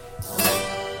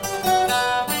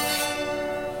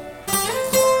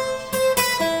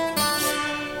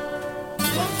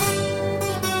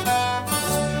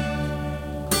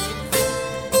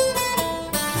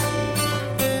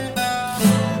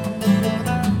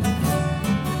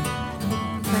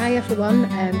everyone,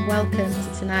 and welcome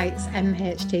to tonight's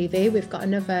MHTV. We've got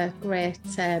another great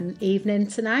evening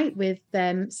tonight with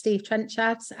Steve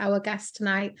Trenchard, our guest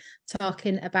tonight,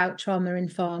 talking about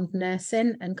trauma-informed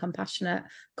nursing and compassionate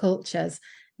cultures.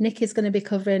 Nick is going to be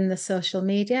covering the social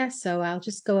media, so I'll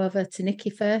just go over to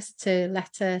Nikki first to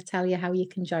let her tell you how you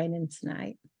can join in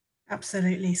tonight.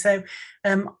 Absolutely. So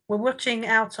we're watching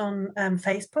out on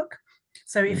Facebook.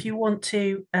 So if you want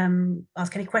to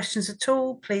ask any questions at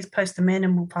all, please post them in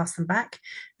and we'll pass them back.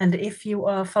 And if you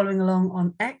are following along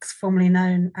on X, formerly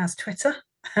known as Twitter,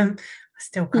 I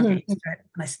still can't get used to it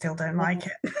and I still don't like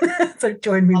it. So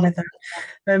join me with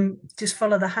that. Just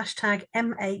follow the hashtag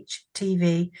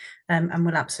MHTV and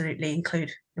we'll absolutely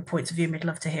include your points of view. We'd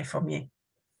love to hear from you.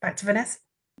 Back to Vanessa.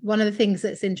 One of the things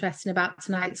that's interesting about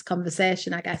tonight's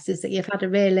conversation, I guess, is that you've had a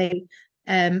really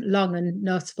long and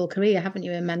notable career, haven't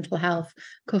you, in mental health,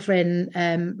 covering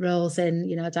roles in,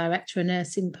 director of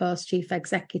nursing post, chief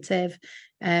executive,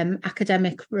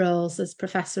 academic roles as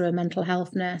professor of mental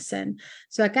health nursing.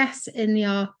 So I guess in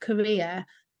your career,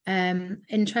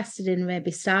 interested in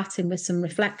maybe starting with some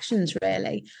reflections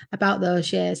really about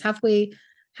those years. How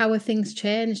have things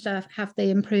changed? Have they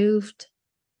improved?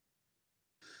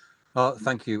 Oh,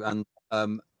 thank you, and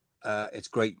it's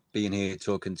great being here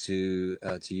talking to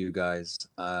you guys.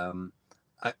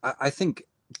 I think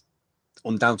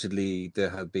undoubtedly there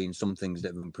have been some things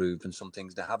that have improved and some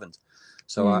things that haven't.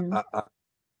 So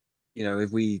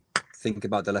if we think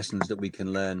about the lessons that we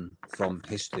can learn from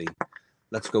history,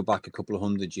 let's go back a couple of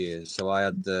 100 years. So I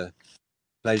had the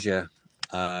pleasure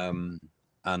and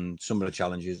some of the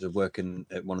challenges of working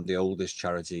at one of the oldest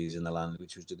charities in the land,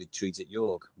 which was the Retreat at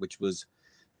York, which was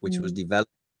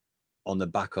developed on the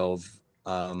back of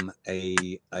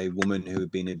a woman who had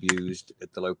been abused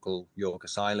at the local York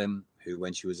Asylum, who,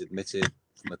 when she was admitted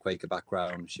from a Quaker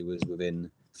background, she was within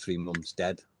 3 months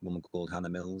dead, a woman called Hannah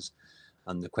Mills.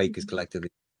 And the Quakers collectively,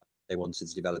 they wanted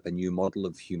to develop a new model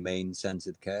of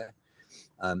humane-centered care.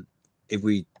 If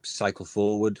we cycle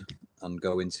forward and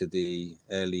go into the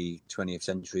early 20th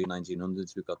century,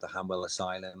 1900s, we've got the Hanwell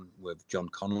Asylum with John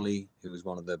Connolly, who was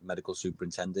one of the medical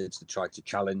superintendents that tried to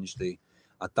challenge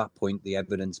at that point, the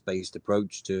evidence-based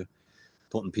approach to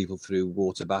putting people through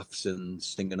water baths and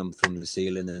stinging them from the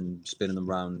ceiling and spinning them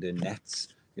around in nets,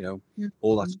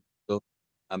 all that stuff.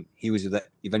 He was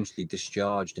eventually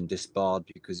discharged and disbarred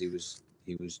because he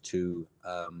was too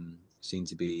seen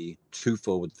to be too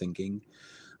forward-thinking.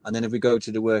 And then if we go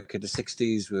to the work of the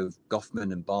 60s with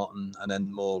Goffman and Barton, and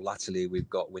then more latterly we've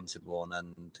got Winterbourne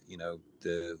and,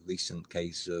 the recent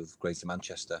case of Greater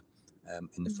Manchester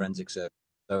in the forensic service.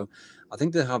 So I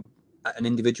think they have at an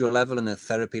individual level and a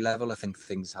therapy level, I think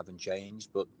things haven't changed,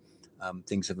 but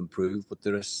things have improved. But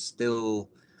there are still,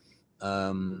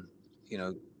 the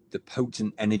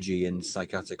potent energy in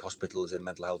psychiatric hospitals and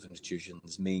mental health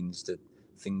institutions means that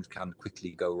things can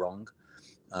quickly go wrong.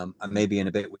 And maybe in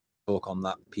a bit, talk on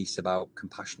that piece about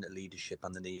compassionate leadership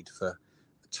and the need for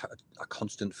a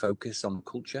constant focus on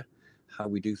culture, how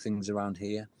we do things around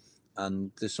here.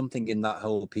 And there's something in that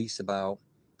whole piece about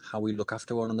how we look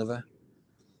after one another,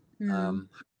 how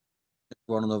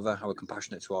we're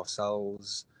compassionate to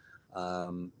ourselves,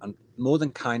 and more than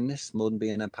kindness, more than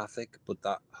being empathic, but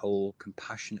that whole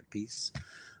compassionate piece.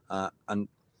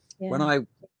 When I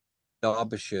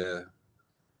Derbyshire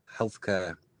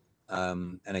Healthcare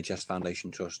NHS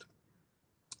Foundation Trust,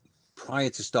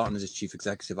 prior to starting as chief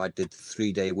executive, I did a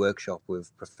 3-day workshop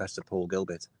with Professor Paul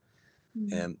Gilbert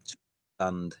to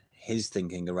understand his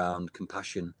thinking around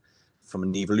compassion from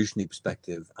an evolutionary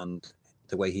perspective and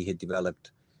the way he had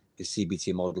developed his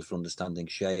CBT model for understanding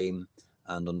shame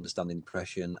and understanding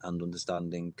depression and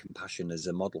understanding compassion as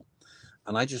a model.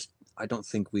 And I don't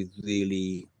think we've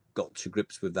really got to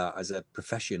grips with that as a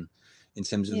profession in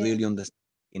terms of really understanding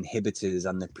inhibitors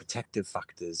and the protective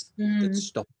factors that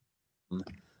stop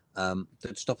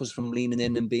us from leaning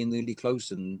in and being really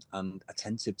close and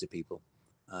attentive to people.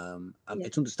 And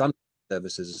it's understandable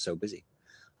services are so busy.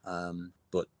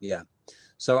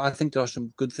 So I think there are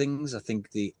some good things. I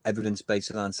think the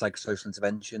evidence-based around psychosocial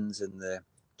interventions in the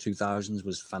 2000s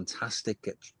was fantastic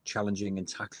at challenging and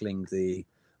tackling the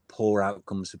poor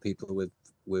outcomes for people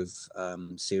with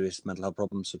serious mental health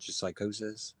problems such as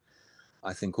psychosis.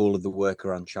 I think all of the work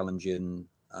around challenging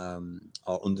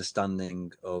our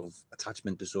understanding of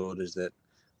attachment disorders that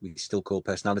we still call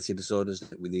personality disorders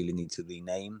that we really need to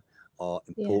rename are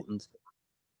important.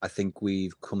 I think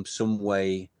we've come some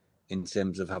way in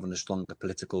terms of having a stronger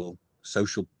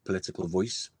social political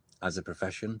voice as a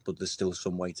profession, but there's still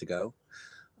some way to go.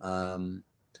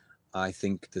 I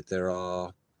think that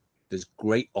there's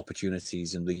great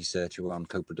opportunities in research around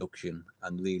co-production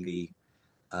and really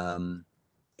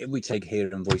if we take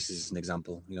Hearing Voices as an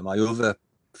example, my other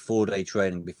 4-day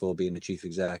training before being the chief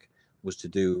exec was to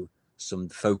do some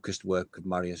focused work of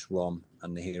Marius Rom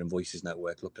and the Hearing Voices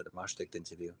Network, looked at the Maastricht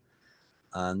interview.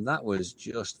 And that was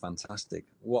just fantastic.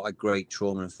 What a great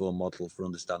trauma-informed model for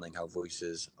understanding how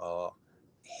voices are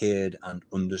heard and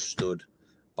understood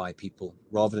by people,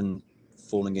 rather than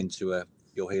falling into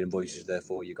you're hearing voices,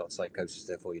 therefore you got psychosis,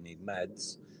 therefore you need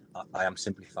meds. I am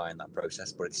simplifying that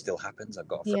process, but it still happens. I've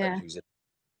got a friend who's in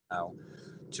now,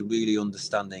 to really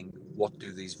understanding what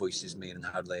do these voices mean and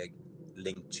how they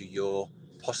link to your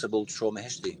possible trauma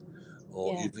history,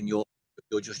 or even your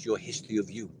history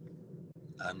of you,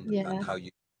 and how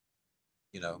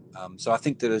so I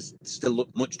think there is still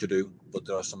much to do, but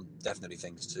there are some definitely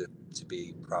things to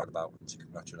be proud about and to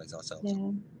congratulate ourselves.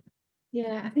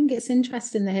 I think it's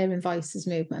interesting, the Hearing Voices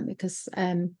movement, because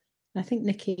I think,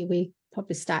 Nikki, we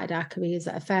probably started our careers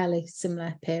at a fairly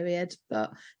similar period,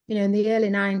 but in the early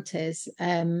 90s,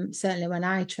 certainly when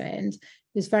I trained, it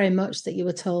was very much that you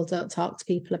were told, don't talk to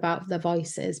people about their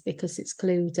voices because it's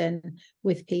glued in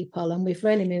with people. And we've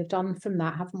really moved on from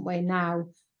that, haven't we, now,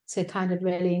 to kind of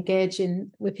really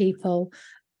engaging with people,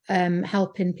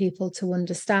 helping people to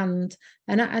understand,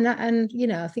 and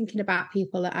thinking about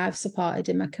people that I've supported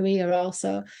in my career,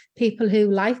 also people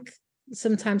who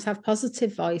sometimes have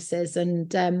positive voices,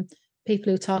 and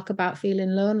people who talk about feeling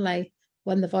lonely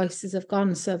when the voices have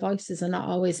gone. So voices are not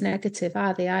always negative,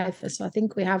 are they, either? So I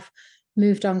think we have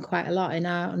moved on quite a lot in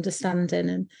our understanding.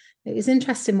 And it was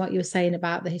interesting what you were saying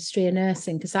about the history of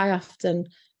nursing, because I often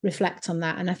reflect on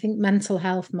that. And I think mental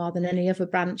health, more than any other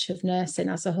branch of nursing,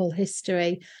 has a whole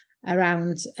history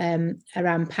around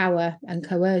power and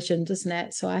coercion, doesn't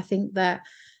it? So I think that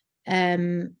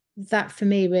that for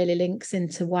me really links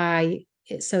into why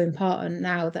it's so important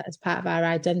now that as part of our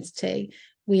identity,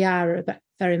 we are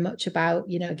very much about,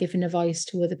 giving a voice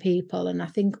to other people. And I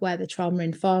think where the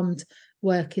trauma-informed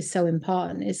work is so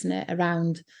important, isn't it,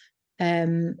 around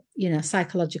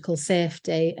psychological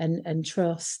safety and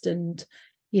trust, and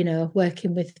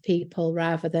working with people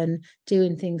rather than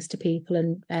doing things to people,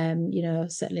 and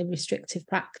certainly restrictive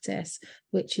practice,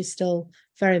 which is still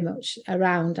very much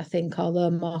around, I think,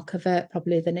 although more covert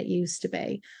probably than it used to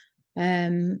be.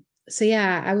 So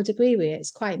yeah, I would agree with you.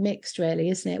 It's quite mixed, really,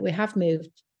 isn't it? We have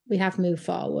moved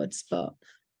forwards, but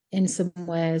in some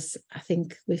ways I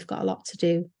think we've got a lot to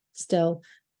do still.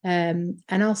 And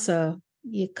also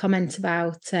your comment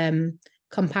about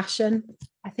compassion,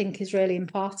 I think, is really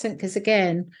important, because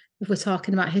again, if we're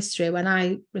talking about history, when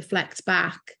I reflect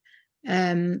back,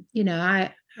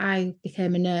 I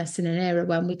became a nurse in an era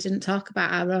when we didn't talk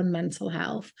about our own mental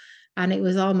health. And it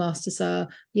was almost as though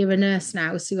you're a nurse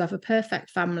now, so you have a perfect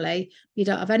family. You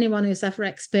don't have anyone who's ever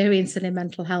experienced any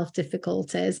mental health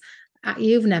difficulties.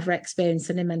 You've never experienced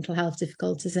any mental health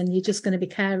difficulties, and you're just going to be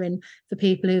caring for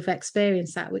people who've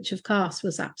experienced that, which of course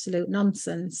was absolute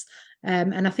nonsense.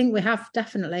 And I think we have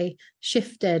definitely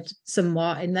shifted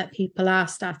somewhat in that people are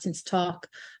starting to talk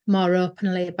more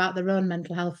openly about their own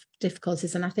mental health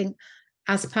difficulties. And I think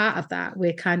as part of that,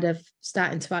 we're kind of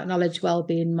starting to acknowledge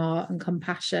well-being more and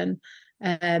compassion.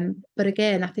 But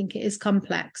again, I think it is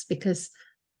complex, because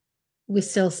we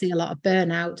still see a lot of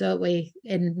burnout, don't we,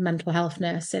 in mental health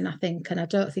nursing, I think. And I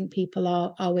don't think people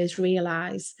always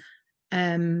realise,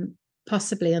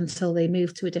 possibly until they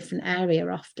move to a different area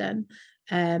often,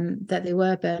 that they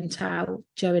were burnt out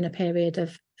during a period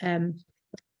of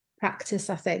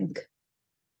practice, I think.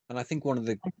 And I think one of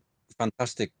the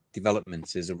fantastic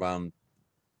developments is around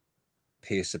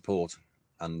peer support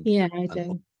and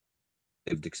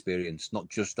lived experience, not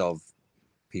just of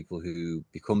people who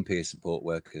become peer support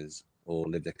workers or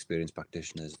lived experience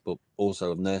practitioners, but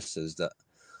also of nurses that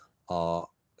are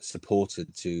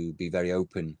supported to be very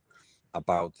open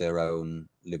about their own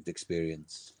lived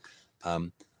experience.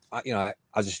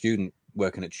 As a student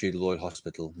working at Tudor Lloyd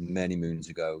Hospital many moons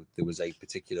ago, there was a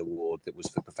particular ward that was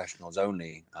for professionals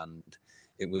only, and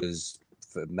it was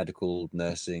for medical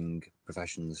nursing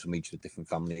professions from each of the different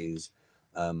families,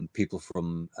 people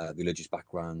from religious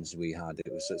backgrounds we had.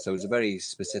 It was a very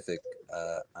specific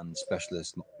and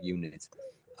specialist unit,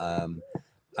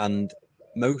 and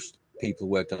most people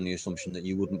worked on the assumption that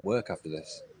you wouldn't work after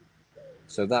this.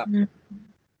 So that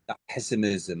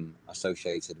pessimism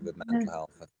associated with mental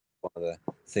health, I think, one of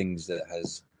the things that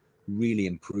has really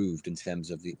improved in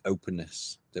terms of the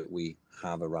openness that we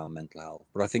have around mental health.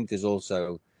 But I think there's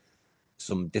also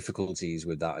some difficulties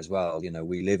with that as well.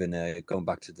 We live in going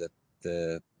back to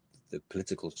the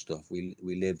political stuff, we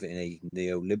live in a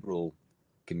neoliberal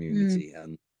community,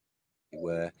 and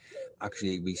where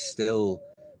actually we still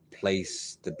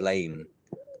place the blame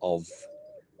of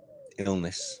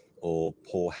illness or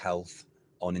poor health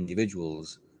on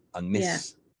individuals and Yeah.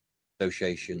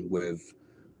 misassociation with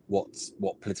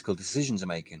what political decisions are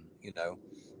making. You know,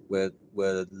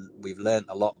 we've learned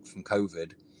a lot from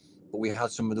COVID, but we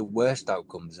had some of the worst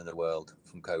outcomes in the world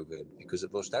from COVID because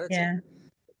of austerity. Yeah.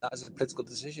 That is a political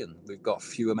decision. We've got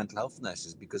fewer mental health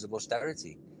nurses because of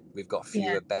austerity. We've got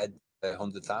fewer Yeah. beds per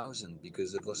 100,000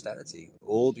 because of austerity,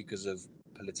 all because of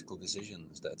political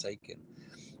decisions that are taken.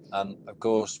 And of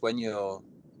course, when you're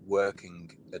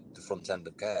working at the front end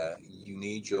of care, you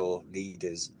need your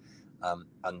leaders,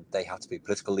 and they have to be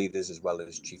political leaders as well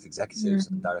as chief executives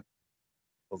and directors,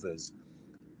 others,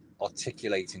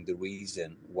 articulating the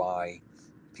reason why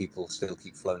people still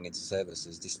keep flowing into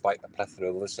services despite a plethora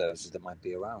of other services that might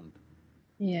be around.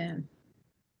 Yeah.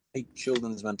 Take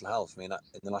children's mental health. I mean,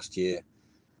 in the last year,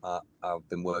 I've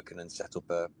been working and set up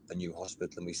a new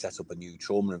hospital, and we set up a new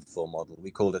trauma-informed model.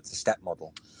 We called it the STEP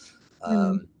model.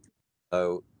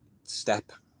 So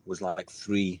STEP was like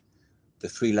the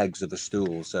three legs of a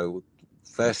stool. So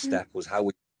first step was how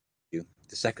we you.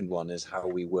 The second one is how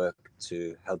we work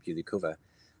to help you recover.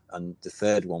 And the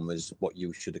third one was what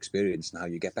you should experience and how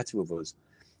you get better with us.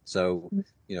 So,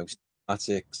 you know,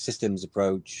 systematic systems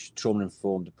approach,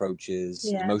 trauma-informed approaches,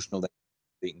 emotional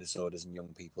eating disorders in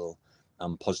young people,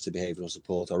 and positive behavioural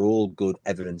support are all good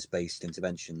evidence-based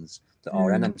interventions that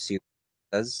our NMC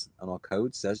says and our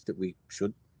code says that we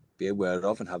should be aware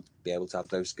of and be able to have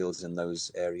those skills in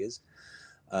those areas.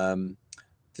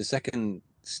 The second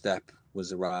step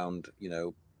was around, you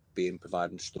know,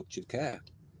 providing structured care,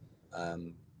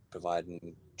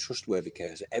 providing trustworthy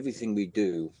care. So everything we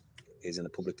do is in the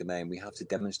public domain. We have to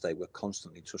demonstrate we're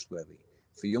constantly trustworthy.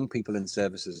 For young people in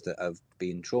services that have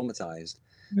been traumatized,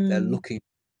 they're looking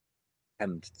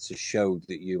to show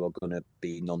that you are going to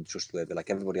be non-trustworthy,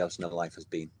 like everybody else in their life has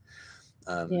been.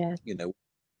 You know,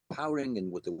 empowering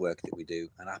and with the work that we do,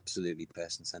 and absolutely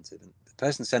person-centered. And the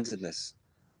person-centeredness,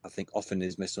 I think, often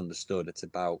is misunderstood. It's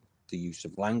about the use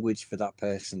of language for that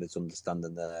person. It's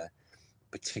understanding their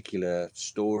particular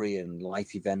story and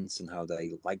life events and how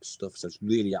they like stuff. So it's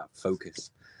really at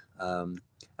focus. And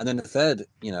then the third,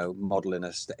 you know, model in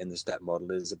the STEP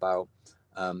model is about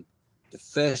the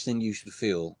first thing you should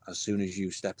feel as soon as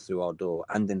you step through our door,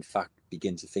 and in fact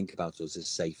begin to think about us, is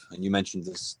safe. And you mentioned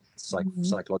this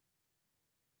psychological.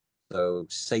 So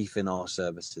safe in our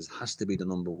services has to be the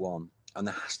number one. And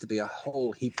there has to be a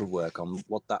whole heap of work on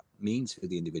what that means for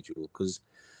the individual, because,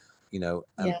 you know,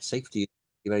 safety is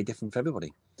very different for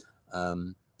everybody.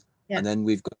 And then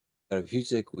we've got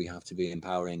therapeutic, we have to be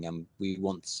empowering, and we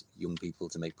want young people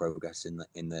to make progress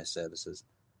in their services.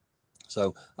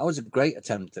 So that was a great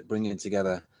attempt at bringing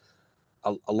together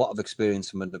a lot of experience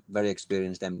from a very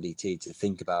experienced MDT to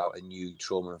think about a new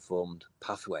trauma-informed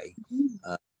pathway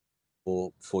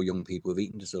for young people with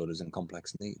eating disorders and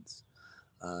complex needs.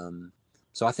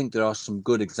 So I think there are some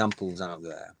good examples out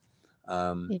there.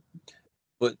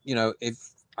 But, you know, if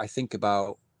I think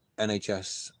about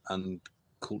NHS and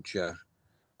culture,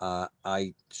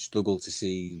 I struggle to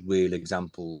see real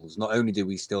examples. Not only do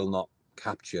we still not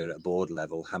capture at board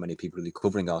level how many people are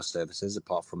recovering our services,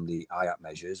 apart from the IAP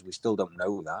measures, we still don't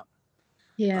know that.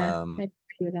 I agree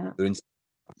with that.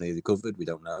 They're recovered, we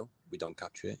don't know, we don't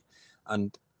capture it.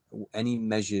 And any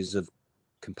measures of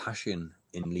compassion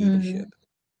in leadership.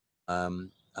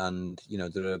 And, you know,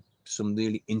 there are some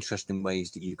really interesting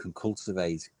ways that you can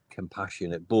cultivate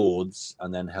compassion at boards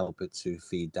and then help it to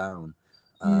feed down.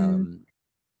 The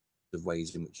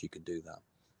ways in which you can do that.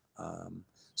 I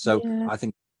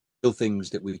think still things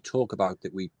that we talk about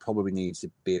that we probably need to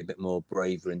be a bit more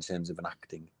braver in terms of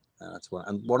enacting. That's one.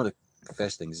 And one of the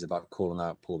first things is about calling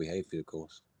out poor behaviour, of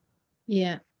course.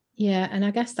 Yeah, and I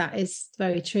guess that is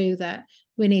very true, that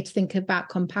we need to think about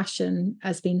compassion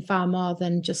as being far more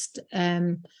than just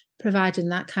providing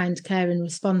that kind of care in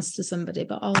response to somebody,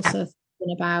 but also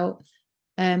thinking about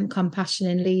compassion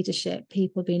in leadership,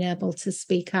 people being able to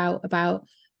speak out about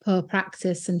poor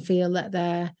practice and feel that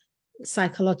they're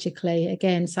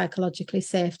psychologically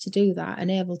safe to do that and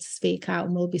able to speak out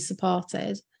and will be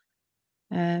supported.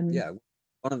 One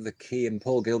of the key, in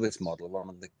Paul Gilbert's model, one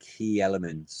of the key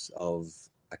elements of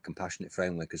a compassionate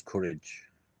framework is courage.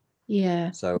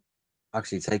 So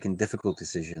actually taking difficult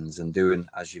decisions and doing,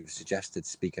 as you've suggested,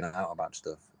 speaking out about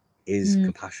stuff is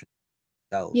compassion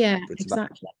itself. But it's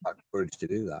about courage to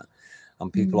do that.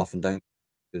 And people often don't,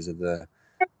 because of the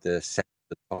sense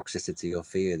of toxicity or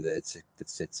fear that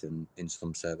sits in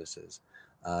some services.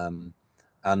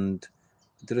 And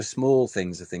there are small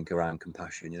things, I think, around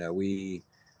compassion. You know,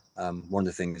 one of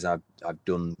the things I've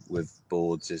done with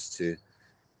boards is to,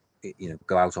 you know,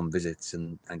 go out on visits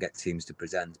and get teams to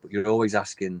present. But you're always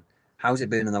asking, how's it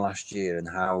been in the last year, and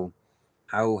how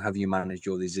how have you managed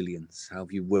your resilience? How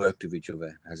have you worked with each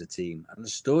other as a team? And the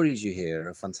stories you hear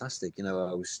are fantastic. You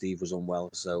know, Steve was unwell,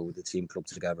 so the team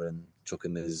clubbed together and took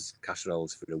him his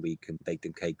casseroles for a week and baked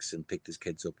him cakes and picked his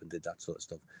kids up and did that sort of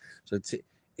stuff. So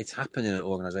it's happening in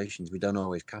organisations. We don't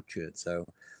always capture it. So,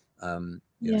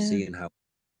 you know, seeing how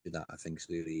that, I think, is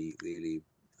really, really,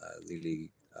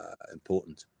 really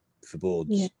important for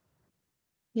boards.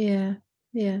 Yeah.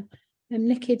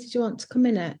 Nikki, did you want to come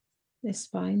in at this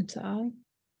point? I'm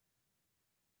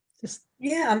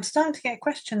starting to get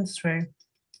questions through.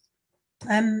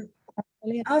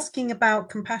 Asking about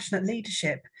compassionate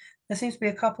leadership. There seems to be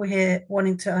a couple here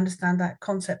wanting to understand that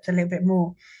concept a little bit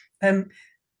more. I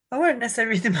won't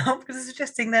necessarily read them out because it's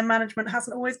suggesting their management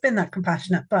hasn't always been that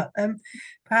compassionate, but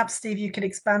perhaps, Steve, you could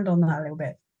expand on that a little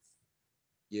bit.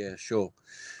 Yeah, sure.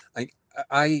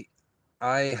 I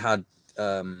had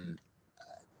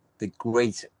the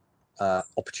great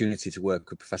opportunity to work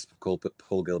with Professor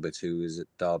Paul Gilbert, who is at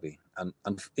Derby, and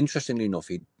interestingly enough,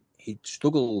 he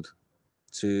struggled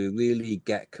to really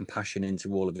get compassion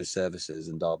into all of his services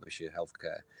in Derbyshire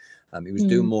healthcare. He was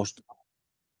doing more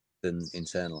than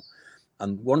internal,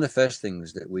 and one of the first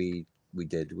things that we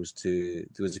did was there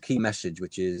was a key message,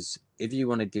 which is, if you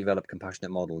want to develop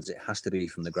compassionate models, it has to be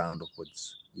from the ground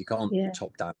upwards. You can't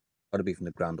top down. Got to be from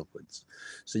the ground upwards.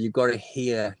 So you've got to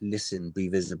hear, listen, be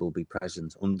visible, be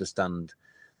present, understand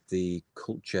the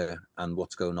culture and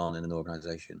what's going on in an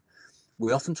organization.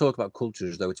 We often talk about culture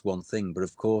as though it's one thing, but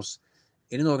of course,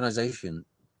 in an organization,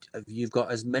 you've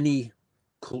got as many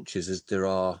cultures as there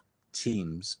are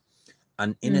teams.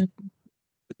 And in a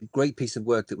great piece of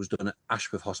work that was done at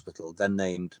Ashworth Hospital, then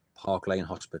named Park Lane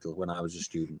Hospital, when I was a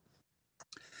student,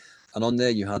 and on there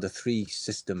you had a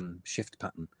 3-system shift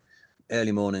pattern: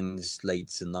 early mornings,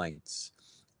 late and nights.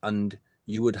 And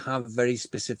you would have very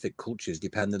specific cultures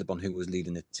depending upon who was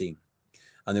leading the team.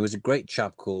 And there was a great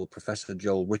chap called Professor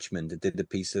Joel Richmond that did a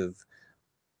piece of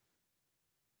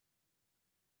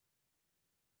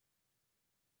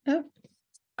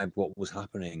what was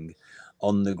happening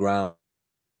on the ground.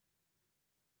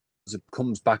 It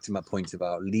comes back to my point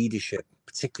about leadership,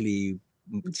 particularly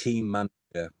team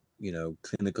manager, you know,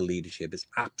 clinical leadership is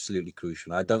absolutely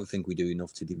crucial. I don't think we do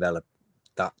enough to develop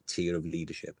that tier of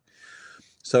leadership.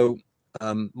 So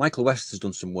Michael West has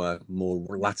done some work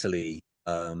more latterly,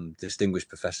 distinguished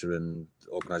professor in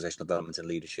organizational development and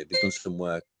leadership. He's done some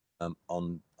work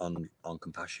on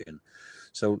compassion.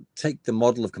 So take the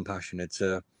model of compassion. It's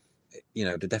you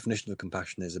know, the definition of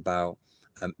compassion is about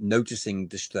noticing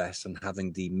distress and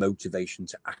having the motivation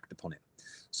to act upon it.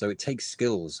 So it takes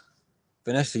skills.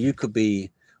 Vanessa, you could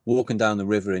be walking down the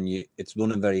river and it's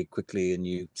running very quickly and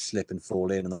you slip and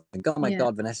fall in and think, oh my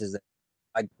God, Vanessa's there.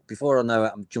 Before I know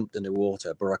it, I'm jumped in the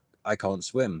water, but I can't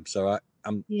swim. So I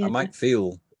might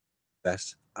feel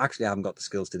best. Actually, I haven't got the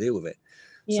skills to deal with it.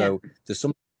 So there's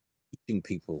some teaching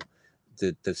people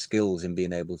the skills in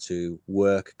being able to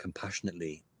work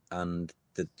compassionately, and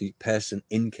the person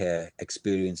in care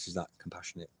experiences that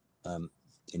compassionate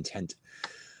intent.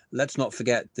 Let's not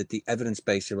forget that the evidence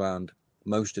base around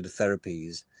most of the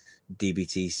therapies,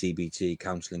 DBT, CBT,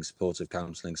 counseling, supportive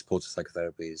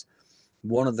psychotherapies,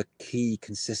 one of the key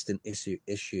consistent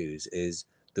issues is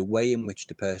the way in which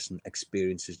the person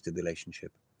experiences the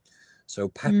relationship. So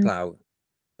Peplau,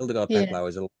 Hildegard Peplau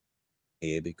is a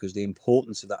here because the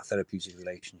importance of that therapeutic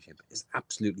relationship is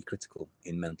absolutely critical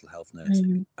in mental health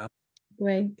nursing.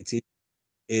 It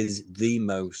is the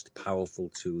most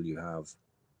powerful tool you have.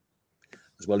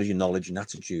 As well as your knowledge and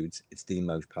attitudes, it's the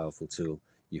most powerful tool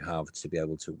you have to be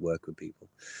able to work with people.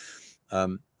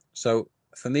 So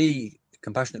for me,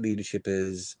 compassionate leadership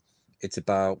it's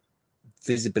about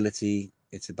visibility.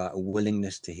 It's about a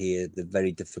willingness to hear the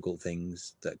very difficult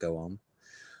things that go on.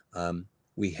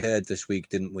 We heard this week,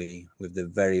 didn't we, with the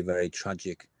very, very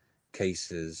tragic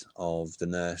cases of the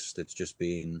nurse that's just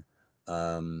been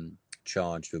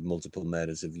charged with multiple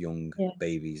murders of young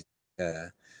babies.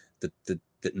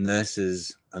 That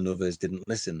nurses and others didn't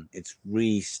listen. It's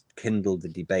rekindled the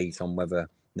debate on whether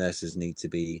nurses need to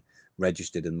be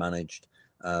registered and managed.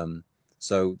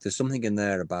 So there's something in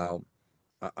there about,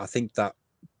 I think that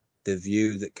the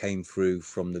view that came through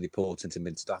from the report into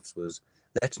mid-staffs was,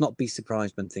 let's not be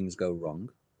surprised when things go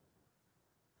wrong.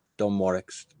 Don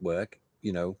Warwick's work,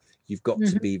 you know, you've got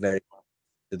to be very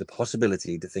to the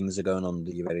possibility that things are going on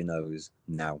under your very nose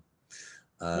now.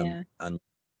 And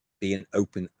being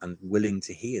open and willing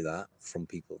to hear that from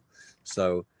people.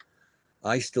 So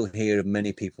I still hear of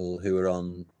many people who are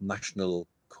on national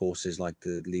courses like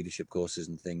the leadership courses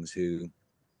and things who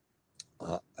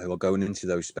are going into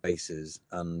those spaces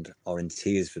and are in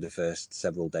tears for the first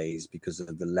several days because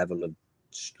of the level of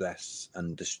stress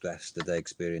and distress that they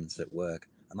experience at work,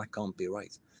 and that can't be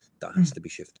right. That has to be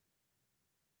shifted.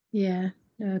 Yeah,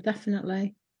 no,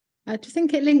 definitely. I do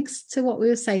think it links to what we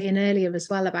were saying earlier as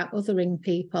well about othering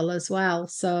people as well.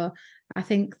 So I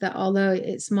think that although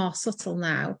it's more subtle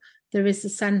now, there is a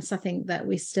sense, I think, that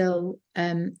we still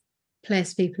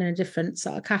place people in a different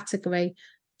sort of category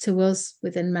to us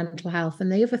within mental health.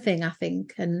 And the other thing, I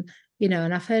think, and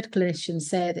and I've heard clinicians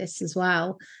say this as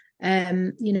well,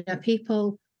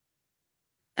 people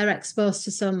are exposed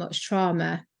to so much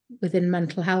trauma within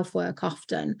mental health work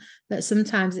often that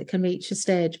sometimes it can reach a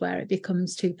stage where it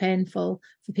becomes too painful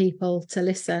for people to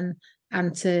listen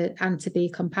and to be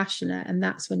compassionate, and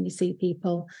that's when you see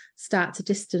people start to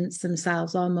distance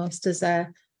themselves almost as a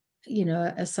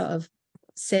sort of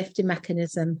safety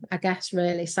mechanism, I guess,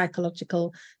 really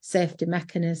psychological safety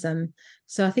mechanism.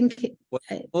 So I think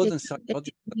more than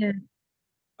psychological. Yeah.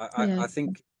 I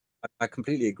think I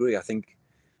completely agree. I think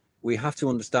we have to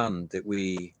understand that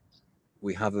we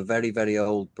have a very, very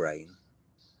old brain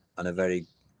and a very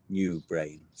new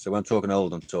brain. So when I'm talking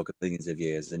old, I'm talking millions of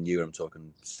years, and new, I'm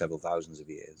talking several thousands of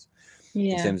years.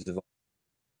 In terms of,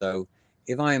 so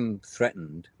if I'm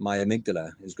threatened, my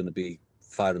amygdala is going to be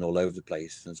firing all over the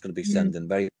place, and it's going to be sending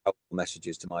very powerful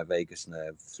messages to my vagus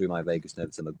nerve, through my vagus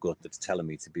nerve to my gut, that's telling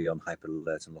me to be on hyper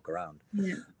alert and look around.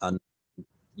 And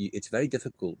it's very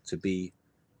difficult to be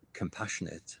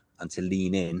compassionate and to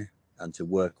lean in and to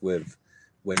work with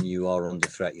when you are under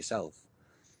threat yourself.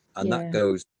 And that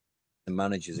goes to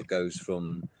managers. It goes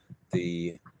from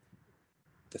the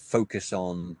focus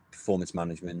on performance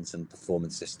management and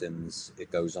performance systems.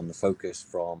 It goes on the focus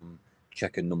from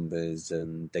checking numbers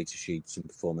and data sheets and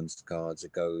performance cards.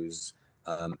 It goes,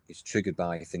 it's triggered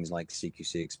by things like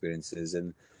CQC experiences.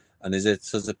 And there's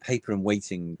a paper I'm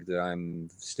waiting that I'm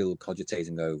still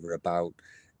cogitating over about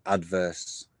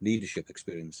adverse leadership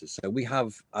experiences. So we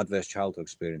have adverse childhood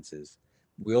experiences.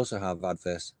 We also have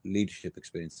adverse leadership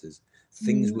experiences.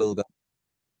 Things will go,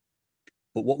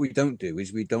 but what we don't do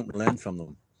is we don't learn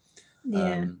from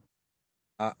them.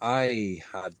 I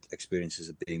had experiences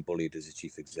of being bullied as a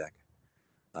chief exec,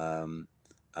 and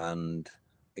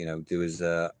there was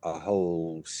a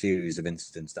whole series of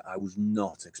incidents that I was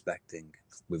not expecting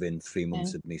within 3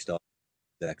 months of me starting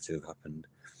to have happened.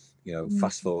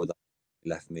 Fast forward,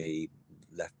 left me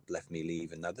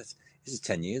leave, and now this is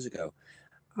 10 years ago.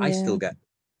 I still get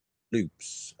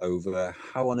loops over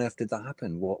how on earth did that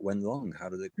happen? What went wrong? How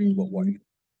did it?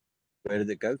 Where did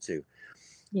it go to?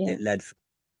 It led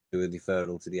to a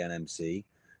referral to the NMC,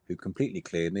 who completely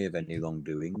cleared me of any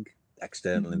wrongdoing.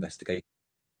 External investigation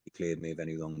cleared me of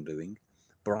any wrongdoing,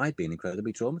 but I'd been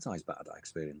incredibly traumatized by that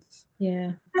experience.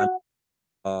 And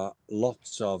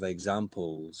lots of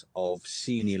examples of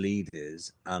senior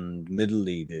leaders and middle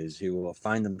leaders who will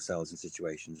find themselves in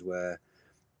situations where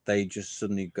they just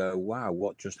suddenly go, wow,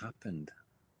 what just happened?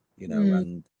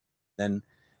 And then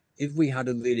if we had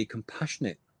a really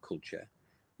compassionate culture,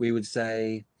 we would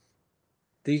say,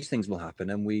 these things will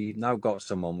happen, and we now got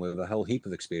someone with a whole heap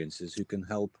of experiences who can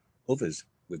help others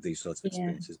with these sorts of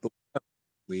experiences. But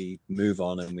we move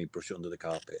on and we brush it under the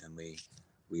carpet, and we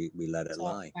let it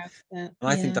lie. And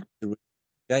I think that's a real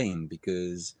shame,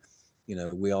 because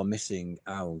we are missing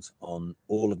out on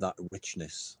all of that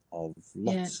richness of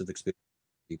lots of experience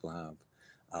people have.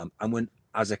 And when,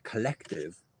 as a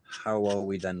collective, how are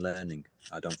we then learning?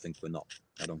 I don't think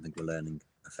we're learning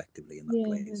effectively in that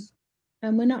place.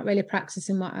 And we're not really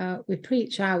practicing what we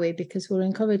preach, are we? Because we're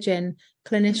encouraging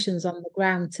clinicians on the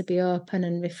ground to be open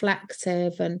and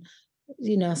reflective and,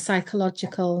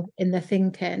 psychological in their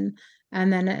thinking.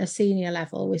 And then at a senior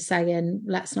level, we're saying,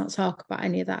 let's not talk about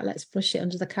any of that. Let's brush it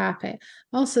under the carpet.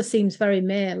 Also seems very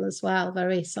male as well,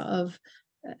 very sort of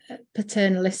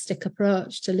paternalistic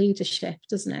approach to leadership,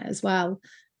 doesn't it, as well?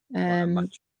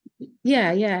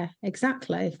 Yeah,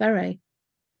 exactly. Very.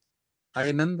 I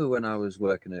remember when I was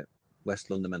working at West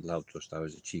London Mental Health Trust, I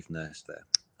was a chief nurse there,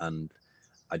 and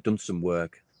I'd done some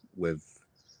work with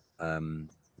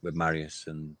Marius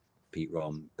and Pete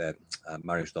Rom,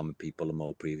 Marius Dom and Pete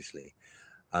Bullimore previously,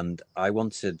 and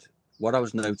what I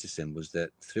was noticing was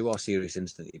that through our serious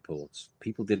incident reports,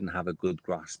 people didn't have a good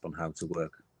grasp on how to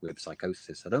work with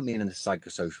psychosis. I don't mean in a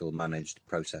psychosocial managed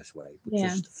process way, but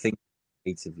just think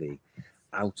creatively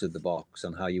out of the box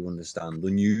on how you understand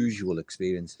unusual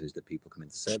experiences that people come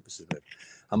into services with.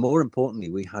 And more importantly,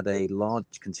 we had a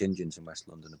large contingent in West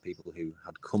London of people who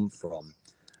had come from,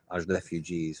 as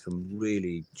refugees, from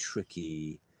really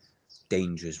tricky,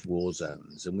 dangerous war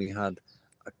zones. And we had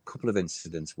a couple of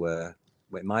incidents where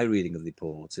in my reading of the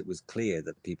reports, it was clear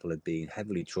that people had been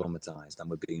heavily traumatized and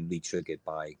were being re-triggered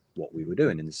by what we were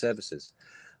doing in the services.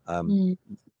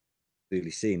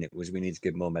 really seen. It was we need to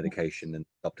give more medication and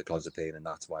stop the clozapine, and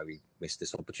that's why we missed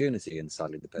this opportunity. And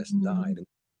sadly, the person died. And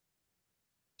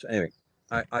so anyway,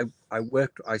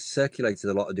 I circulated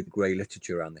a lot of the grey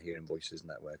literature around the Hearing Voices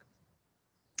Network,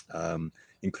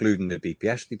 including the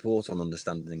BPS report on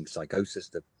understanding psychosis,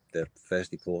 the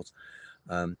first report.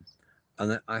 And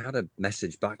I had a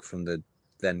message back from the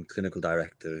then clinical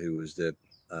director, who was the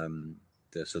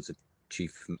sort of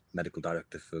chief medical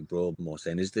director for Broadmoor,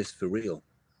 saying, "Is this for real?"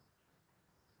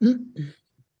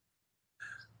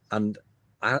 And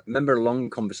I remember a long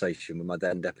conversation with my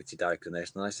then deputy director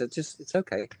nurse, and I said, "It's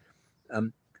okay.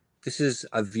 This is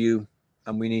a view,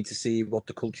 and we need to see what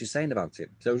the culture is saying about it."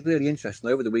 So it was really interesting.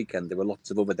 Over the weekend, there were lots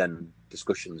of other then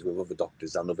discussions with other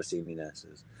doctors and other senior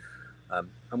nurses,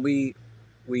 and we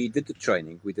did the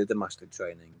training. We did the master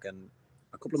training, and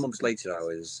a couple of months later, I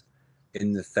was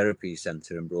in the therapy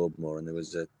centre in Broadmoor, and there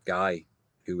was a guy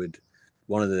who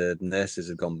one of the nurses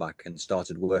had gone back and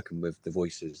started working with the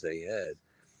voices they heard.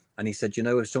 And he said,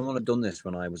 if someone had done this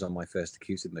when I was on my first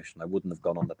acute admission, I wouldn't have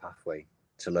gone on the pathway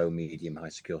to low, medium, high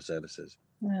secure services.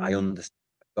 I understand,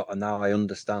 but now I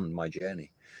understand my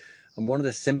journey. And one of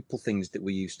the simple things that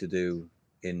we used to do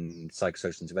in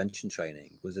psychosocial intervention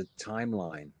training was a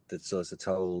timeline that sort of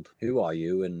told, who are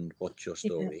you and what's your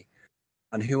story?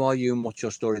 And who are you and what's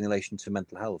your story in relation to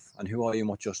mental health? And who are you and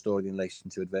what's your story in relation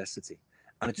to adversity?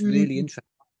 And it's really interesting.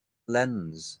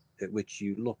 Lens at which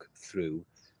you look through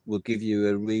will give you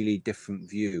a really different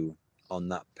view on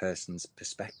that person's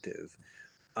perspective.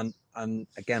 And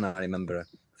again, I remember a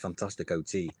fantastic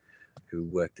OT who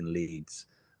worked in Leeds,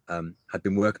 had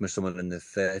been working with someone in their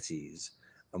 30s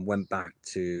and went back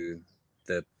to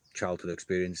the childhood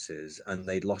experiences, and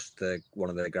they'd lost one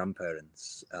of their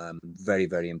grandparents, very,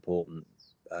 very important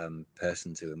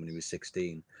person to him when he was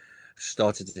 16,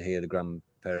 started to hear the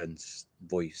grandparents'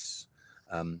 voice,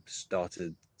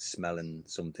 started smelling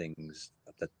some things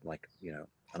that,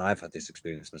 and I've had this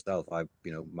experience myself.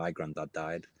 My granddad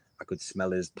died. I could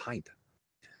smell his pipe.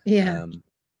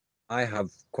 I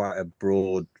have quite a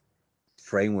broad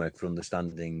framework for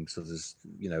understanding sort of,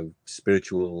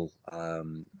 spiritual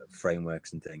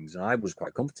frameworks and things. And I was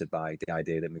quite comforted by the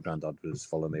idea that my granddad was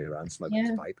following me around smoking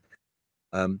his pipe.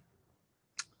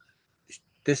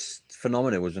 This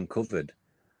phenomenon was uncovered,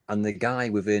 and the guy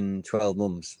within 12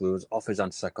 months was off his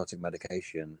antipsychotic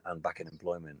medication and back in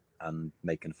employment and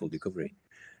making a full recovery.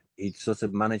 He sort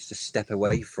of managed to step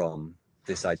away from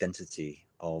this identity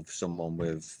of someone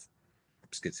with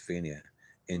schizophrenia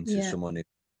into someone who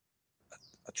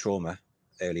a trauma,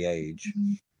 early age,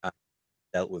 and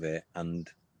dealt with it, and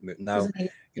now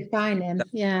define him,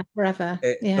 forever.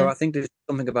 So I think there's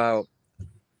something about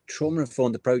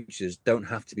trauma-informed approaches don't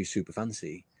have to be super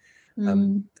fancy.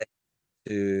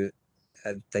 They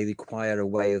require a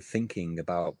way of thinking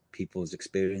about people's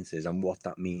experiences and what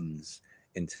that means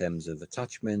in terms of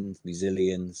attachment,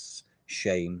 resilience,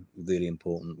 shame, really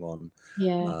important one.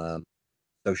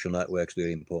 Social networks,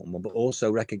 really important one, but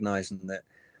also recognizing that,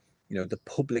 the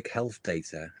public health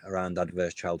data around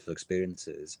adverse childhood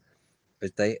experiences,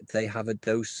 they have a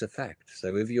dose effect.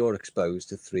 So if you're exposed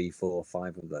to 3, 4,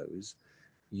 5 of those,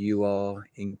 you are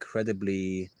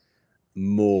incredibly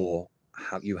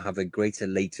you have a greater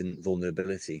latent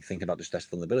vulnerability. Think about the stress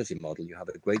vulnerability model. You have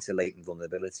a greater latent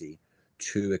vulnerability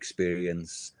to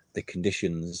experience the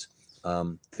conditions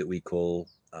that we call,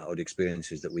 or the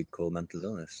experiences that we call mental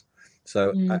illness.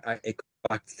 So it goes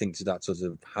back to think to that sort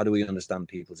of, how do we understand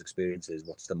people's experiences?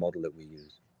 What's the model that we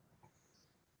use?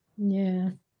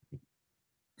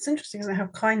 It's interesting, isn't it, how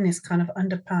kindness kind of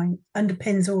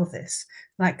underpins all of this,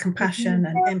 like compassion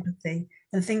and empathy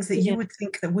and things that you would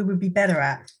think that we would be better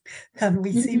at than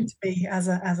we seem to be as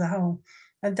a whole.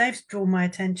 And Dave's drawn my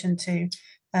attention to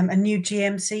a new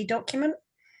GMC document,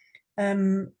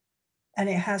 and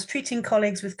it has treating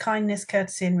colleagues with kindness,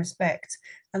 courtesy, and respect.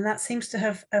 And that seems to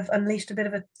have unleashed a bit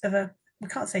of a we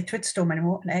can't say twitstorm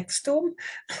anymore, an X-storm.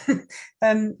 There's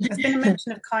been a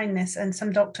mention of kindness, and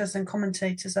some doctors and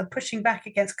commentators are pushing back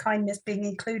against kindness being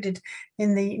included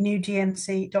in the new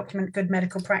GMC document, Good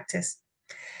Medical Practice.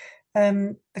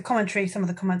 The commentary, some of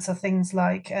the comments are things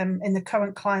like, in the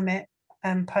current climate,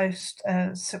 post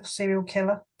serial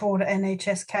killer, broader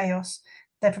NHS chaos,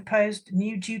 their proposed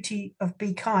new duty of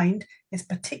be kind is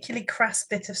particularly crass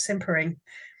bit of simpering.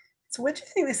 So where do you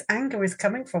think this anger is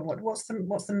coming from? What's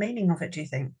the meaning of it, do you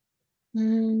think?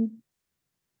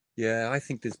 Yeah, I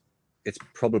think it's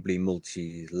probably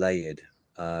multi-layered.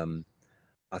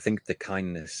 I think the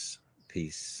kindness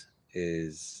piece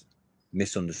is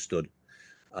misunderstood.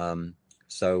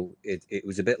 So it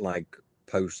was a bit like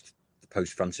the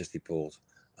post Francis report.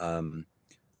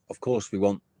 Of course, we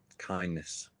want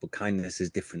kindness, but kindness is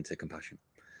different to compassion.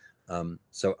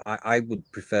 So I would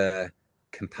prefer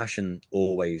compassion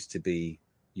always to be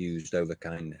used over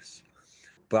kindness.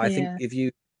 But I think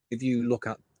Yeah. if you look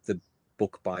at the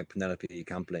book by Penelope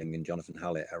Campling and Jonathan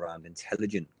Hallett around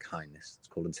intelligent kindness, it's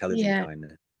called Intelligent Yeah.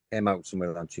 Kindness, came out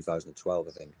somewhere around 2012,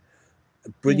 I think. A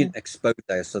Yeah. brilliant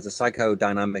expose, so the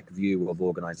psychodynamic view of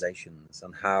organizations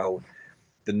and how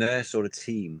the nurse or a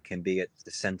team can be at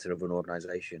the center of an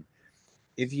organization.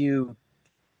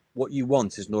 What you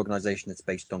want is an organization that's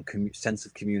based on sense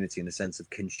of community and a sense of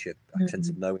kinship, a sense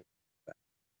of knowing.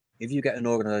 If you get an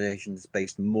organization that's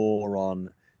based more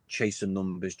on chasing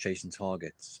numbers, chasing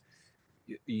targets,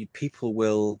 people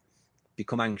will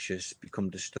become anxious, become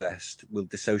distressed, will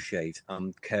dissociate,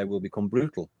 and care will become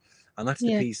brutal. And that's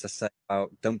the Yeah. piece I say about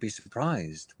don't be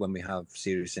surprised when we have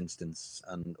serious incidents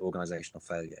and organizational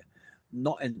failure.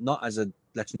 Not as a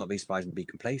let's not be surprised and be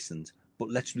complacent, but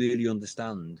let's really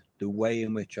understand the way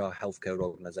in which our healthcare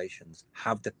organizations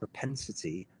have the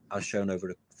propensity, as shown over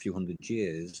a few hundred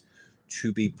years,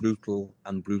 to be brutal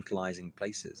and brutalizing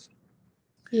places.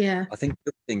 Yeah. I think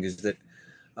the thing is that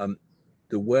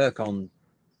the work on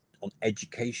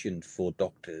education for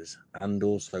doctors and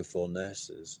also for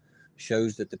nurses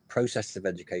shows that the process of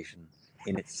education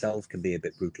in itself can be a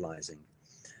bit brutalizing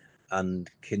and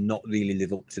cannot really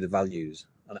live up to the values.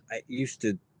 And it used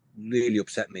to really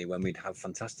upset me when we'd have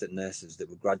fantastic nurses that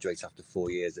would graduate after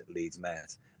 4 years at Leeds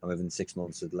Met and within 6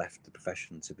 months had left the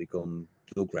profession to become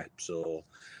drug reps or,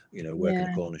 work in a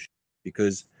Yeah. corner shop,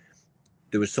 because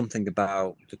there was something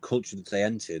about the culture that they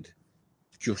entered,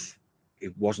 just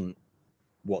it wasn't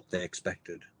what they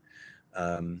expected.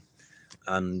 And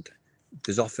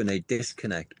there's often a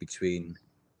disconnect between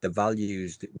the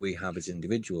values that we have as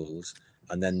individuals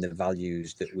and then the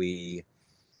values that we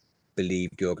believe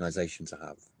the organization to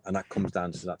have. And that comes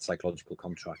down to that psychological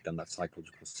contract and that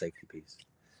psychological safety piece.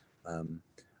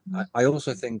 I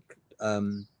also think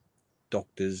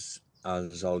doctors,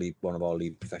 as one of our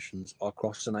lead professions, are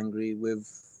cross and angry with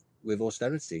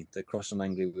austerity. They're cross and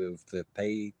angry with the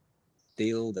pay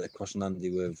deal. They're cross and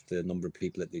angry with the number of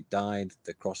people that died.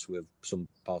 They're cross with some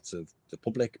parts of the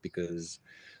public because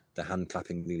the hand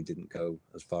clapping really didn't go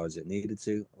as far as it needed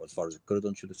to, or as far as it could have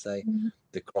done, should I say.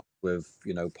 They're cross with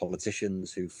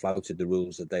politicians who flouted the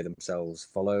rules that they themselves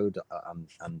followed,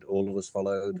 and all of us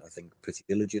followed, I think, pretty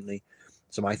diligently.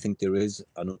 So I think there is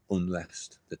an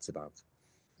unrest that's about.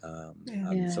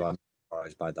 And so I'm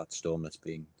surprised by that storm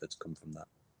that's come from that.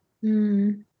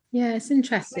 Yeah, it's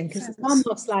interesting because it's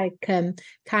almost like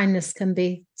kindness can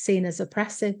be seen as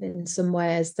oppressive in some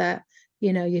ways, that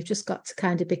you've just got to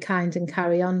kind of be kind and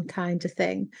carry on kind of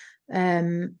thing.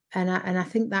 And I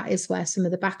think that is where some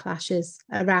of the backlash is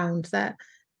around that.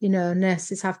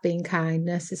 Nurses have been kind,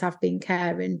 nurses have been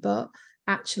caring, but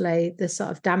actually the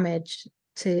sort of damage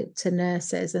to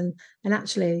nurses and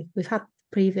actually we've had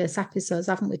previous episodes,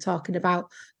 haven't we, talking about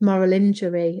moral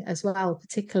injury as well,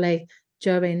 particularly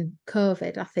during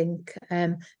COVID, I think.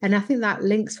 And I think that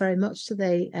links very much to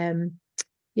the,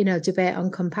 debate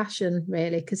on compassion,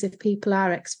 really, because if people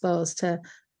are exposed to,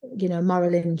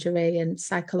 moral injury and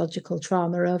psychological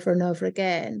trauma over and over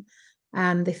again,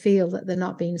 and they feel that they're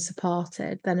not being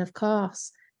supported, then of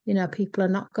course, people are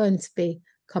not going to be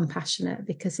compassionate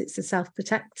because it's a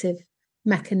self-protective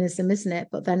mechanism, isn't it?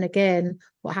 But then again,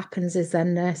 what happens is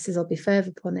then nurses will be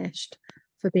further punished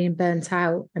for being burnt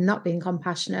out and not being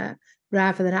compassionate,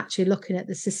 rather than actually looking at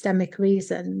the systemic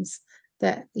reasons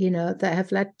that that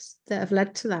have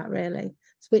led to that, really,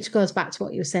 which goes back to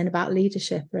what you were saying about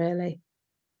leadership, really.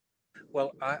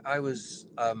 Well, I was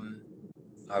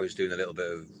doing a little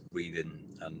bit of reading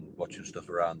and watching stuff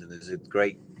around, and there's a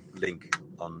great link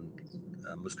on.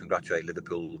 I must congratulate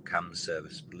Liverpool CAMS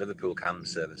service. Liverpool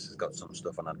CAMS service has got some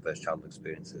stuff on adverse childhood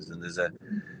experiences, and there's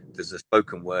a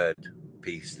spoken word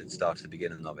piece that starts at the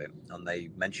beginning of it, and they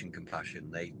mention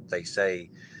compassion. They say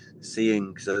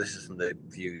seeing, so this is from the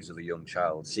views of a young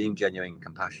child, seeing genuine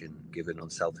compassion given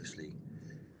unselfishly,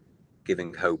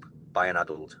 giving hope by an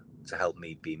adult to help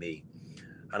me be me.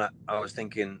 And I was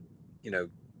thinking,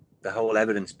 the whole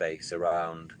evidence base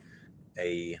around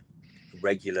a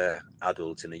regular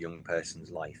adult in a young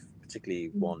person's life, particularly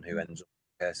one who ends up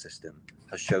in the care system,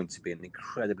 has shown to be an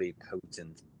incredibly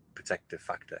potent protective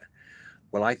factor.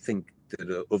 Well, I think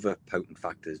there are other potent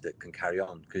factors that can carry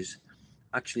on, because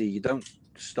actually you don't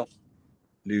stop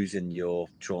losing your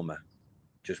trauma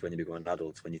just when you become an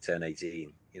adult, when you turn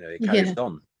 18. It carries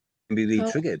on. It can be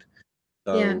re-triggered.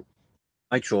 So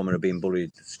my trauma of being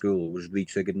bullied at school was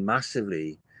re-triggered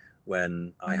massively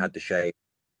when I had the shame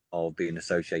of being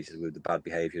associated with the bad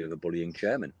behaviour of a bullying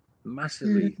chairman.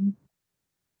 Massively.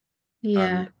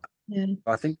 And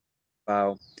I think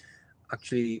about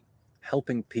actually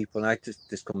helping people. And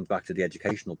this comes back to the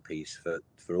educational piece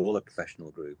for all the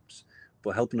professional groups,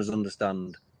 but helping us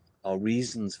understand our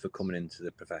reasons for coming into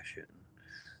the profession,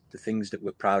 the things that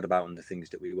we're proud about and the things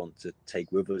that we want to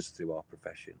take with us through our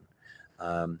profession.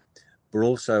 But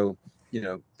also,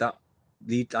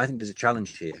 I think there's a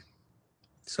challenge here.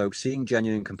 So seeing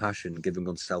genuine compassion given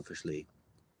unselfishly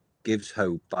gives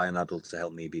hope by an adult to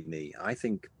help me be me. I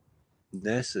think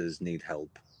nurses need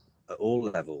help at all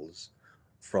levels,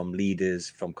 from leaders,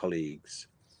 from colleagues,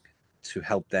 to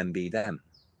help them be them,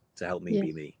 to help me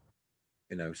be me.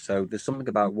 So there's something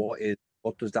about what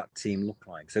does that team look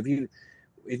like? So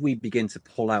if we begin to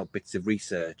pull out bits of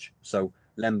research, so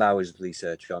Len Bauer's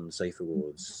research on Safe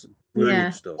Awards,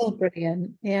 brilliant stuff. Oh,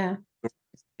 brilliant. Yeah.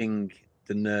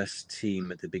 The nurse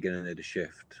team at the beginning of the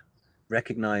shift,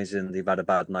 recognizing they've had a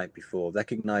bad night before,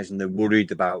 recognizing they're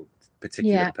worried about a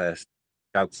particular person,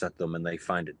 shouts at them and they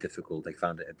find it difficult, they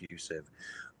found it abusive,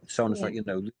 so on. It's like,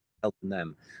 helping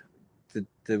them.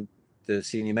 The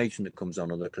senior matron that comes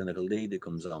on, or the clinical lead that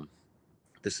comes on,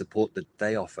 the support that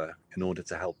they offer in order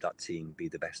to help that team be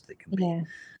the best they can be.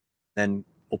 Then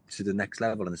up to the next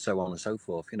level, and so on and so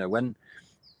forth.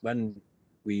 When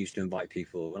we used to invite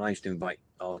people, when I used to invite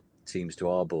our teams to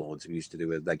our boards, we used to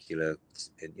do a regular,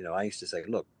 I used to say,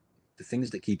 look, the things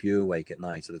that keep you awake at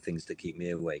night are the things that keep me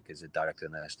awake as a director,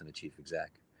 nurse, and a chief exec,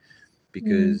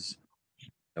 because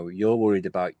you're worried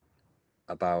about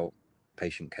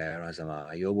patient care, as am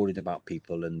I. You're worried about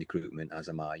people and recruitment, as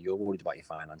am I. You're worried about your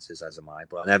finances, as am I.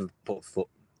 But I never put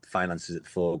finances at the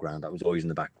foreground. That was always in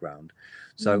the background.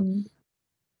 So,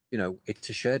 it's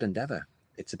a shared endeavor.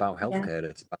 It's about healthcare.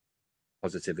 It's about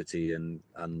positivity and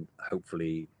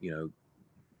hopefully,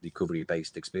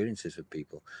 recovery-based experiences for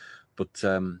people. But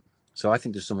so I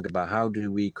think there's something about how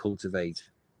do we cultivate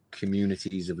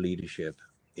communities of leadership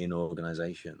in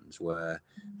organizations where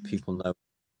people know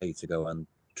to go and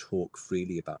talk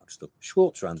freely about stuff.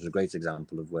 Schwartzrand is a great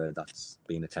example of where that's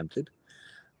been attempted.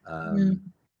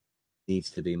 Needs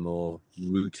to be more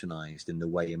routinized in the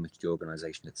way in which the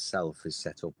organization itself is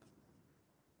set up.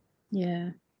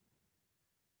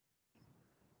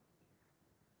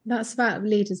 That's about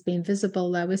leaders being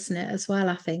visible, though, isn't it, as well,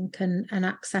 I think, and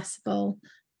accessible,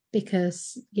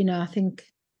 because I think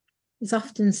there's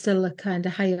often still a kind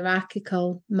of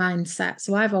hierarchical mindset.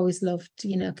 So I've always loved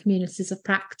communities of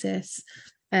practice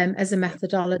as a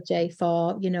methodology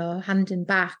for handing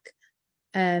back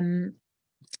to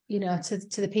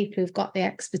the people who've got the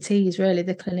expertise, really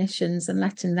the clinicians, and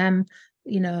letting them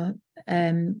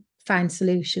find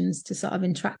solutions to sort of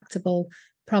intractable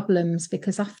problems,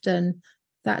 because often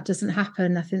that doesn't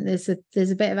happen. I think there's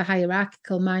a bit of a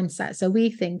hierarchical mindset. So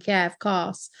we think, of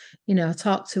course,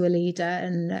 talk to a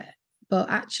leader, but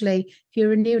actually, if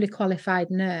you're a newly qualified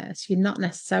nurse, you're not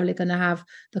necessarily going to have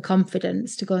the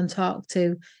confidence to go and talk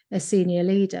to a senior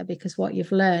leader, because what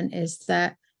you've learned is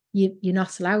that you're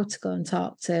not allowed to go and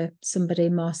talk to somebody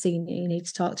more senior. You need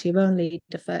to talk to your own leader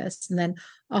first, and then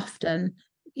often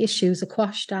issues are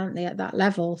quashed, aren't they, at that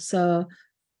level? So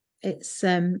it's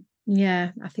I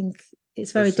think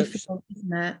it's very difficult,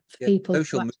 isn't it, for people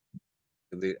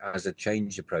as a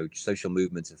change approach. Social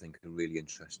movements, I think, are really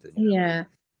interesting.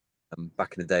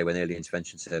 Back in the day when early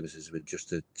intervention services were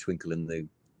just a twinkle in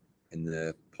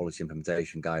the policy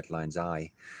implementation guidelines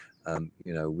eye,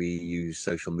 we use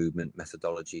social movement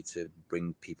methodology to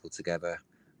bring people together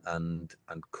and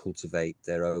cultivate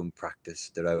their own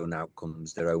practice, their own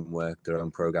outcomes, their own work, their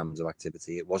own programs of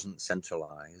activity. It wasn't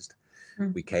centralized.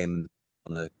 We came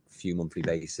on a few monthly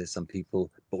basis, but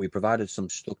we provided some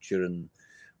structure, and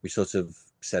we sort of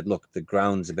said, look, the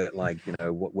ground's a bit like,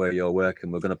 where you're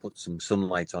working, we're going to put some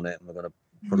sunlight on it, and we're going to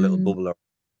put a little bubble around,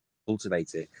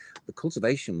 cultivate it. The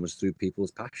cultivation was through people's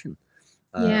passion.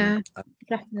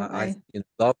 Definitely.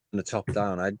 From the top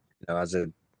down, as a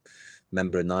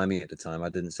member of NIME at the time, I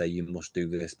didn't say you must do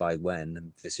this by when,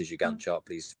 and this is your Gantt chart,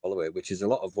 please follow it, which is a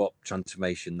lot of what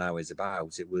transformation now is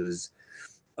about. It was,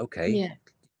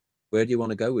 where do you want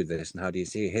to go with this, and how do you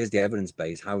see it? Here's the evidence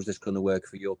base. How is this going to work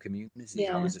for your community?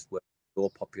 How is this work for your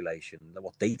population?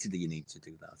 What data do you need to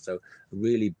do that? So a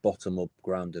really bottom-up,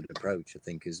 grounded approach, I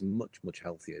think, is much, much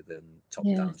healthier than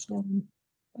top-down stuff.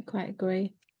 I quite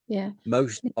agree.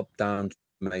 Most top-down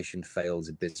transformation fails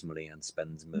abysmally and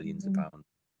spends millions of pounds.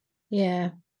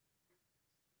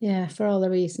 For all the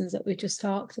reasons that we just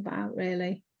talked about,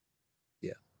 really.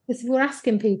 Because we're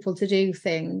asking people to do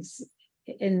things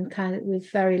in kind of with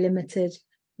very limited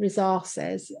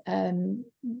resources. We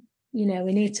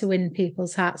need to win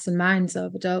people's hearts and minds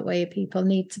over, don't we? People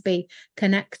need to be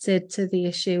connected to the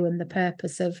issue and the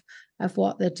purpose of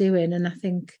what they're doing. And I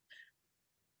think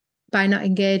by not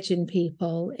engaging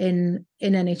people in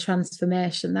any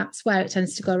transformation, that's where it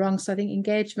tends to go wrong. So I think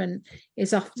engagement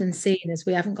is often seen as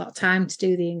we haven't got time to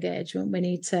do the engagement. We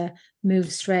need to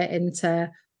move straight into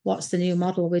what's the new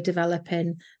model we're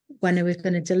developing, when are we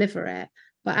going to deliver it.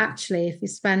 But actually, if you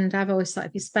spend, I've always thought,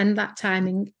 if you spend that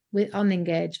time on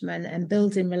engagement and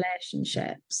building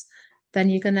relationships, then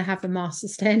you're going to have a more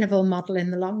sustainable model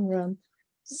in the long run.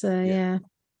 So yeah.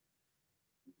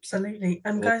 Absolutely.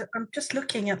 And guys, I'm just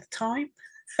looking at the time.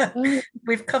 Oh,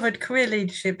 We've covered career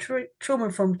leadership,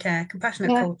 trauma-informed care,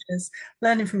 compassionate yeah. cultures,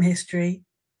 learning from history,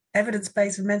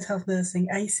 evidence-based and mental health nursing,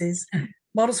 ACEs,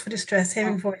 models for distress,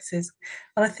 hearing voices.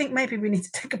 And I think maybe we need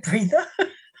to take a breather.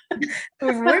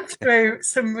 We've whipped through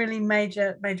some really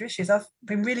major issues. I've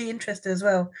been really interested as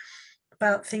well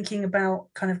about thinking about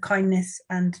kind of kindness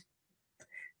and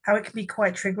how it can be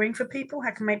quite triggering for people, how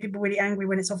it can make people really angry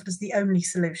when it's offered as the only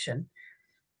solution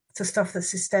to stuff that's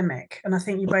systemic. And I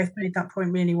think you both made that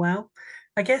point really well.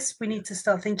 I guess we need to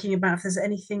start thinking about if there's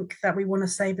anything that we want to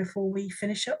say before we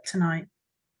finish up tonight.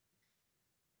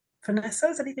 Vanessa,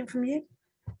 is anything from you?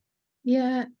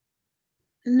 Yeah.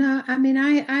 No, I mean,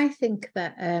 I think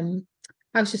that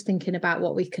I was just thinking about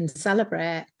what we can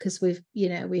celebrate, because we've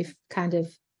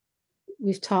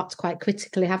talked quite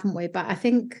critically, haven't we? But I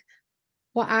think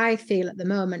what I feel at the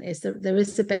moment is that there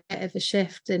is a bit of a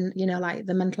shift in, like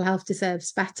the Mental Health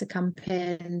Deserves Better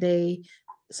campaign, the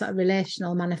sort of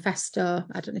relational manifesto.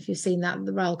 I don't know if you've seen that,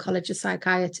 the Royal College of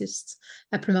Psychiatrists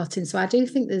are promoting. So I do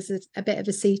think there's a bit of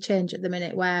a sea change at the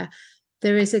minute, where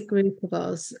there is a group of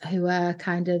us who are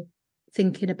kind of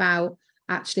thinking about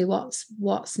actually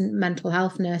what's mental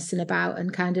health nursing about,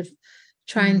 and kind of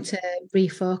trying to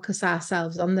refocus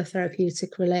ourselves on the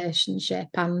therapeutic relationship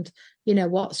and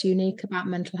what's unique about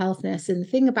mental health nursing. The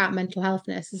thing about mental health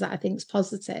nurses that I think is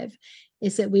positive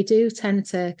is that we do tend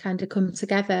to kind of come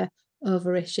together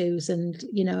over issues, and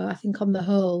I think on the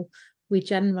whole we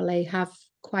generally have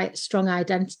quite strong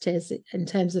identities in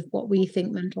terms of what we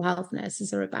think mental health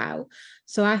nurses are about.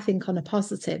 So I think on a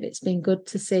positive, it's been good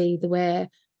to see the way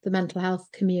the mental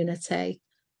health community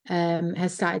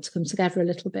has started to come together a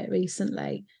little bit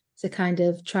recently to kind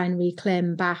of try and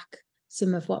reclaim back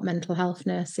some of what mental health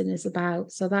nursing is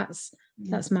about. So that's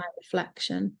my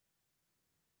reflection.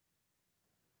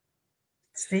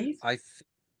 Steve? I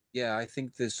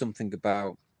think there's something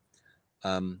about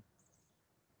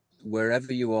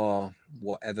wherever you are,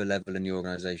 whatever level in the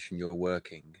organization you're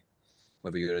working,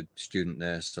 whether you're a student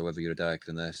nurse or whether you're a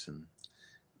director nurse, and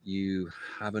you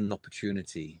have an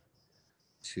opportunity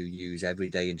to use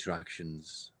everyday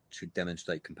interactions to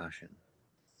demonstrate compassion.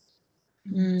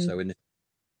 So in the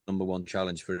number one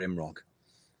challenge for IMROC,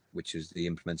 which is the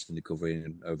implementing, recovery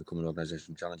and overcoming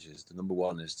organizational challenges, the number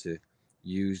one is to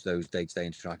use those day-to-day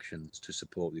interactions to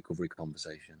support recovery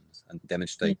conversations and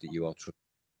demonstrate that you are true.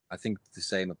 I think the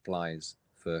same applies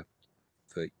for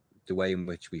the way in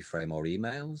which we frame our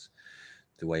emails,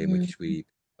 the way in which we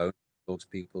talk to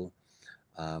people,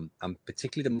 and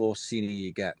particularly the more senior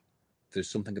you get, there's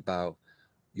something about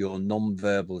your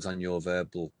non-verbals and your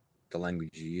verbal, the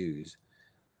language you use,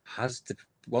 has to.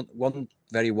 One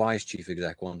very wise chief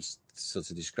exec once sort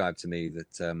of described to me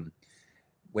that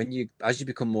as you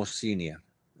become more senior,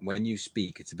 when you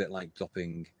speak, it's a bit like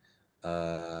dropping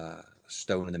a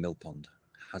stone in a mill pond,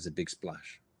 has a big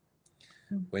splash.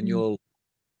 When you're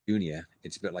junior,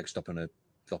 it's a bit like dropping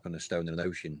a stone in an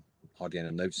ocean, hardly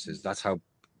anyone notices. That's how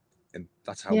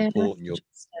important your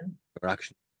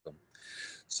action is.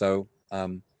 So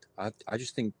I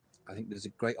just think there's a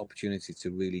great opportunity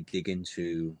to really dig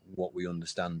into what we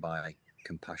understand by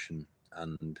compassion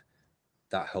and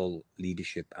that whole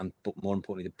leadership, and but more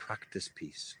importantly the practice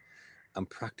piece, and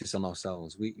practice on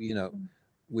ourselves. We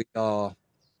are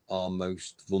our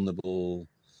most vulnerable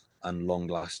and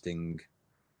long-lasting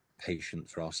patient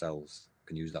for ourselves. I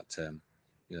can use that term.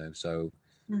 So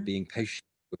being patient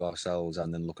with ourselves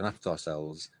and then looking after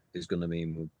ourselves is going to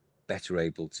mean we're better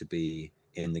able to be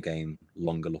in the game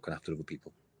longer, looking after other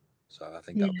people. So I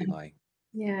think that would be my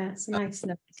it's a nice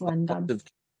note to end on.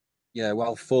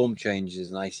 While form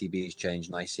changes and ICBs change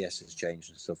and ICS has changed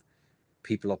and stuff,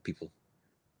 people are people.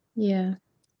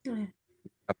 Haven't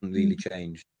really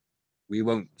changed. We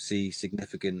won't see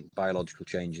significant biological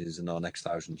changes in our next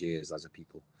 1,000 years as a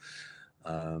people.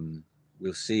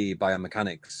 We'll see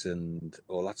biomechanics and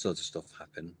all that sort of stuff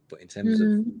happen, but in terms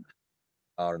of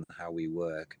our and how we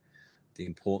work, the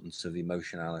importance of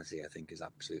emotionality, I think, is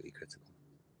absolutely critical.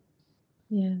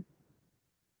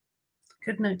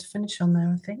 Good note to finish on there,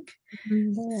 I think.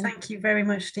 Thank you very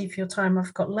much, Steve, for your time.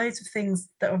 I've got loads of things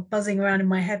that are buzzing around in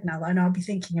my head now that I know I'll be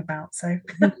thinking about, so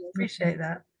appreciate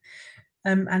that.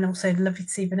 And also lovely to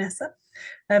see Vanessa.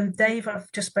 Dave,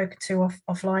 I've just spoken to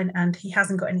offline, and he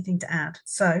hasn't got anything to add.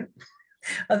 So,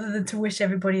 other than to wish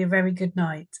everybody a very good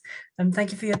night.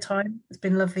 Thank you for your time. It's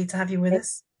been lovely to have you with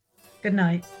us. Good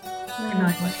night. Good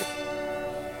night, Michael.